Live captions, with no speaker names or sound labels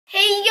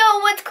Yo,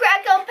 what's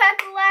crack on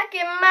Pack-a-Lack,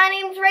 and my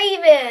name's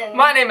Raven.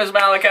 My name is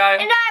Malachi.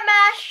 And I'm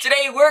Ash.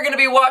 Today we're going to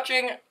be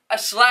watching a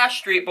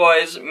Slashstreet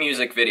Boys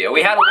music video.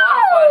 We had a lot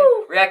of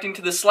fun reacting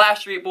to the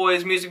Slashstreet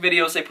Boys music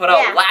videos they put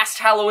out last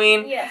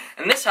Halloween. Yes.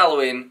 And this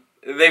Halloween,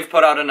 they've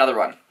put out another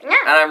one. Yeah.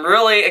 And I'm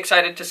really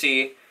excited to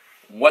see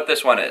what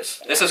this one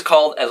is. This is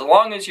called As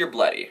Long As You're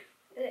Bloody.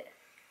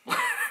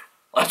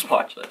 Let's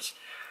watch this.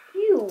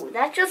 Ew,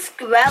 that's just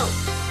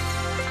gross.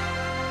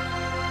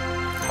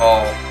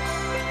 Oh.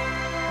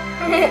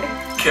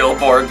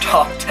 Killboard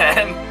Top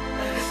 10.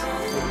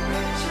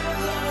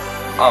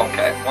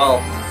 Okay,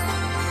 well.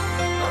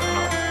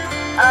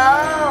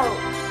 Oh,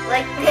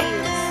 like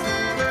these.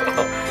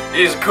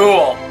 He's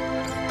cool.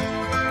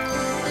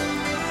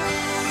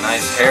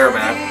 Nice hair,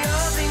 man.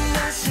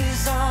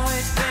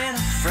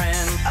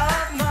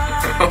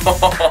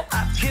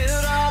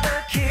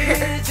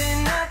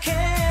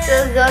 So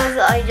those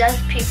are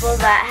just people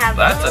that have.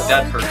 That's a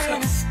dead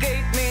person.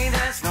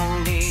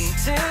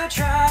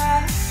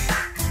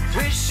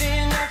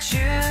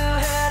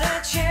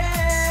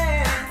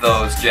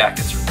 Those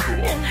jackets are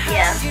cool.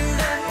 Yeah.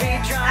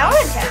 I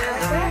want a jacket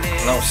like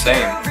that. No,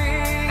 same.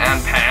 And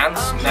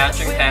pants,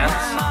 matching pants.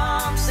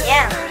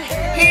 Yeah.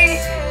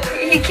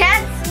 He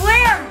can't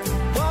swim.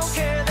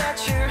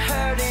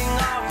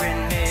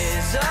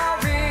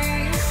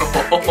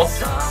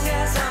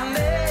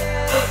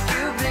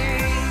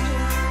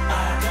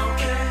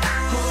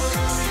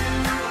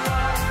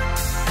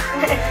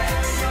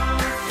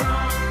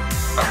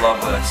 I love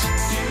this.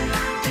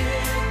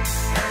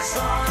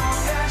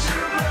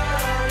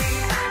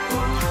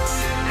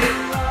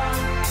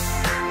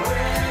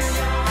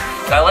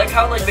 I like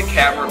how the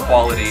camera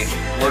quality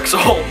looks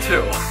old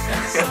too.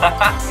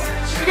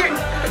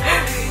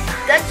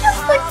 That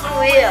just looks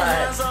weird.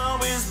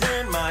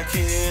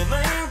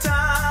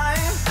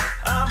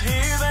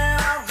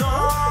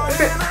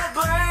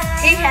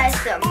 He has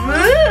some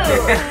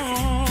moves.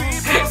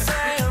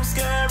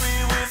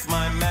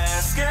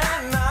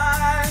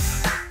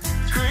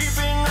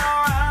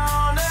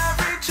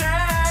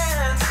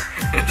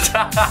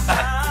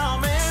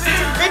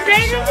 The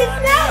painting his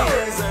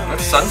nose.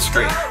 That's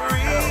sunscreen.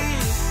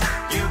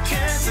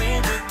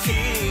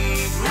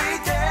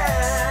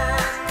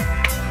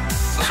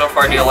 So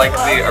far, do you like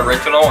the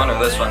original one or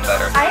this one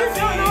better? I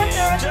don't know what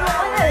the original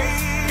one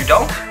is. You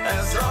don't?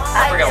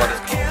 I forget what it's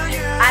called.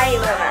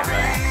 I remember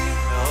it.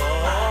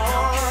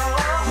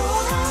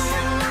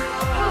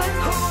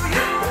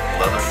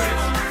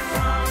 Leatherface.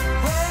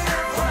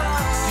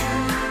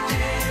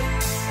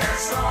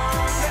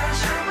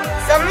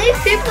 Some of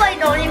these people I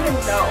don't even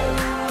know.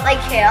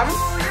 Like him.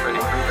 Freddy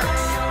Krueger.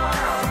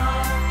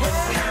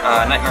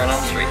 Nightmare on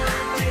Elm Street.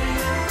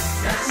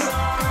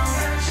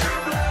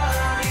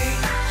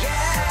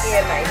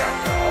 Yeah, I don't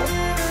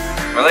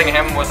know. I think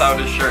him without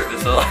his shirt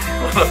is a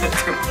little bit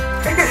too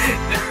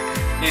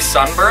much. He's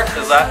sunburnt?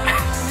 Is that?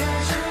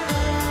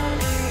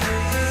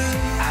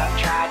 I've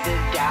tried to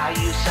dial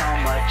you so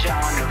much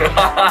on the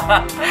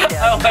phone.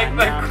 I like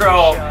the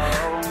crow.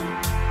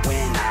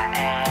 When I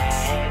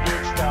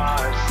added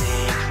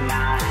 *69,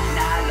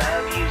 I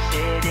love you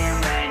sitting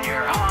when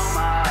you're home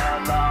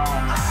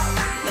alone.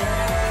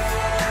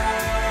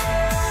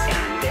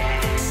 And then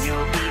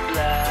you'll be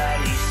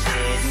bloody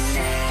sitting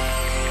there.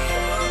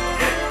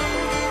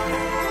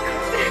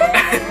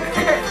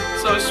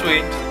 So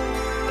sweet.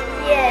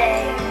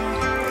 Yay.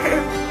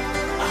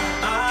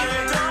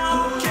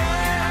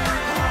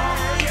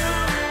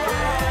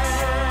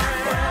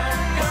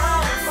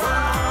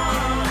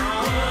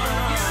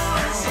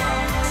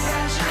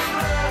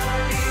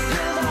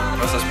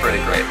 This is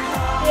pretty great.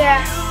 Yeah.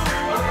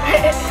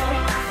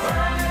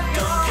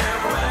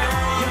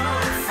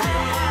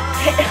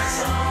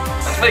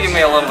 It's making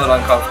me a little bit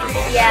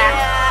uncomfortable. Yeah.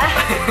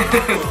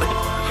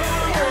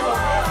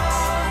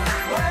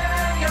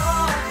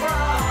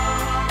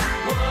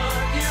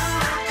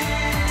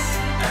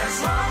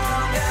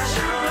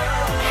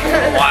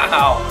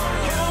 Wow.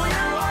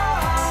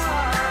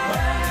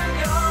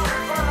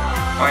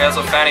 Oh, he has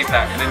a fanny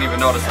pack. I didn't even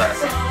notice that.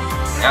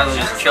 I was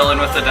just chilling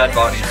with the dead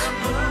bodies.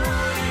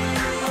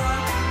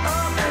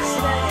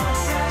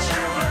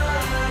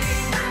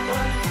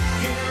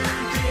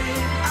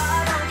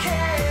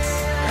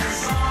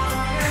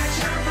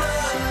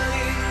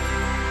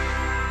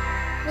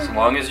 As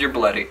long as you're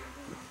bloody.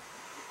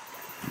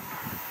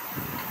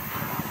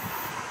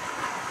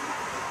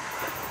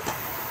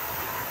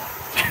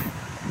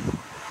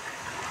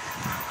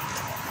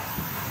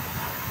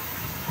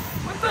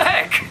 What the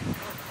heck?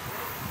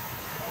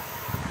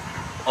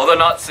 Oh, they're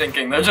not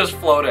sinking, they're just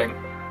floating.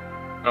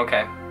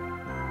 Okay.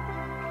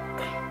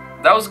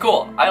 That was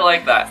cool. I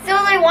like that. So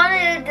they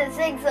wanted it to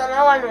sink so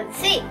no one would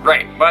see.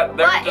 Right, but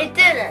It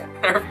didn't.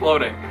 they're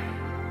floating.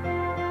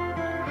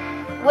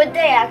 Would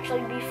they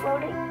actually be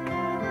floating?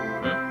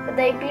 Would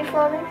they be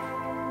floating?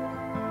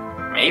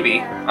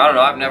 Maybe. I don't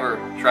know, I've never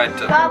tried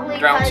to Probably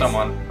drown 'cause-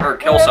 someone or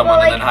kill someone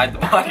like, and then hide the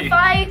body. If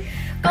I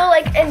go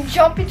and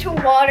jump into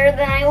water,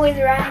 then I always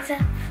rise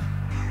up.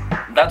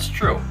 That's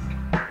true.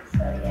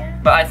 So yeah.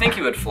 But I think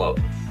you would float.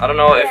 I don't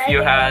know if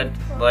you had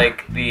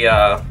like the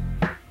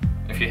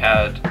if you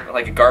had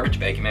like a garbage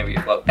bag, maybe you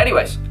float.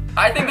 Anyways,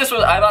 I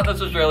thought this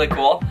was really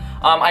cool.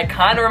 I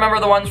kind of remember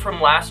the ones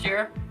from last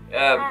year.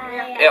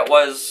 It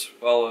was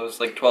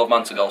like 12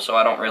 months ago, so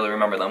I don't really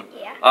remember them.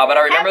 Yeah. But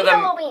I remember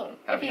them. Halloween.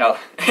 Happy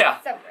Halloween. Yeah.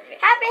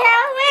 Happy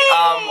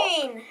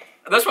Halloween!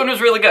 This one was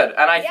really good,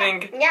 and I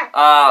think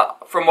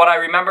from what I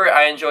remember,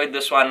 I enjoyed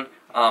this one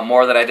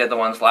more than I did the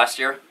ones last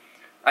year.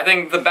 I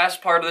think the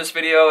best part of this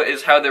video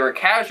is how they were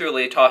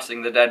casually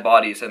tossing the dead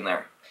bodies in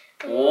there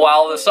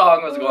while the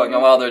song was going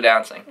and while they're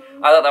dancing.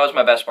 I thought that was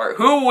my best part.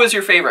 Who was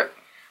your favorite?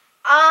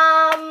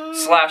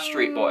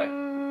 Slashstreet Boy. I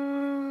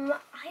don't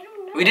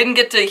know. We didn't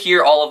get to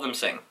hear all of them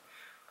sing.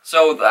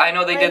 So I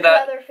know they did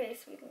that.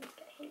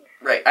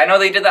 Right, I know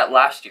they did that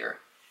last year.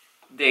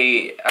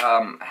 They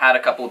had a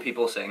couple of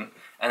people sing,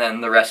 and then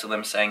the rest of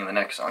them sang in the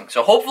next song.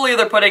 So hopefully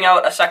they're putting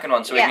out a second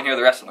one so we can hear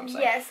the rest of them sing.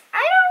 Yes,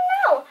 I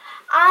don't know.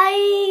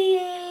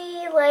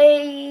 I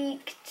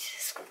liked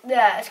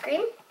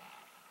Scream.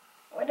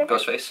 Whatever.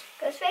 Ghostface.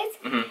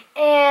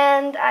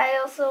 And I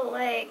also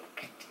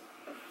liked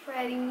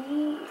Freddy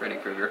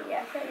Krueger.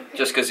 Yeah, Freddy Krueger.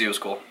 Just because he was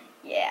cool.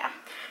 Yeah.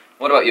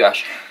 What about you,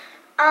 Ash?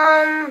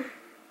 Um.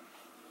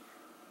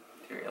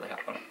 Do you really have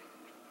one?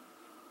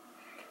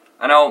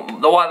 I know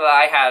the one that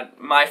I had,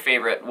 my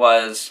favorite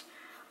was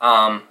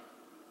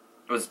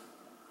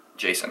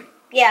Jason.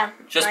 Yeah.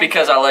 Just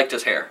because I liked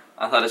his hair.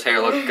 I thought his hair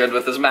looked good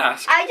with his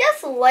mask. I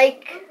just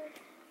like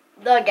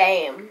the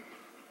game.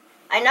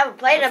 I never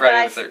played it, but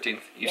Friday the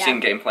 13th. You've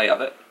seen gameplay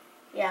of it?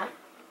 Yeah.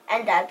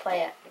 And Dad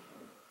play it.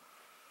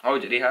 Oh,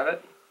 did he have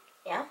it?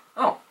 Yeah.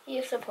 Oh. He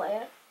used to play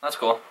it. That's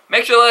cool.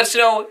 Make sure to let us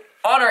know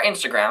on our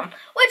Instagram.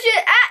 Which is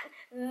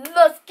at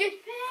the Skit.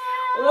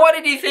 What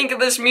did you think of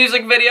this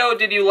music video?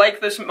 Did you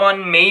like this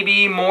one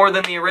maybe more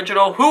than the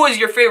original? Who is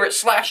your favorite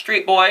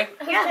Slashstreet Boy?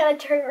 I'm gonna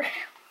turn around.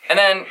 And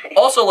then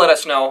also let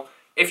us know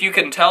if you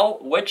can tell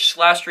which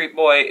Slashstreet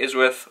Boy is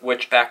with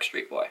which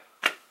Backstreet Boy.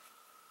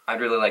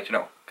 I'd really like to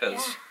know,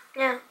 because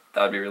that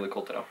would be really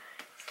cool to know.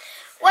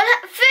 What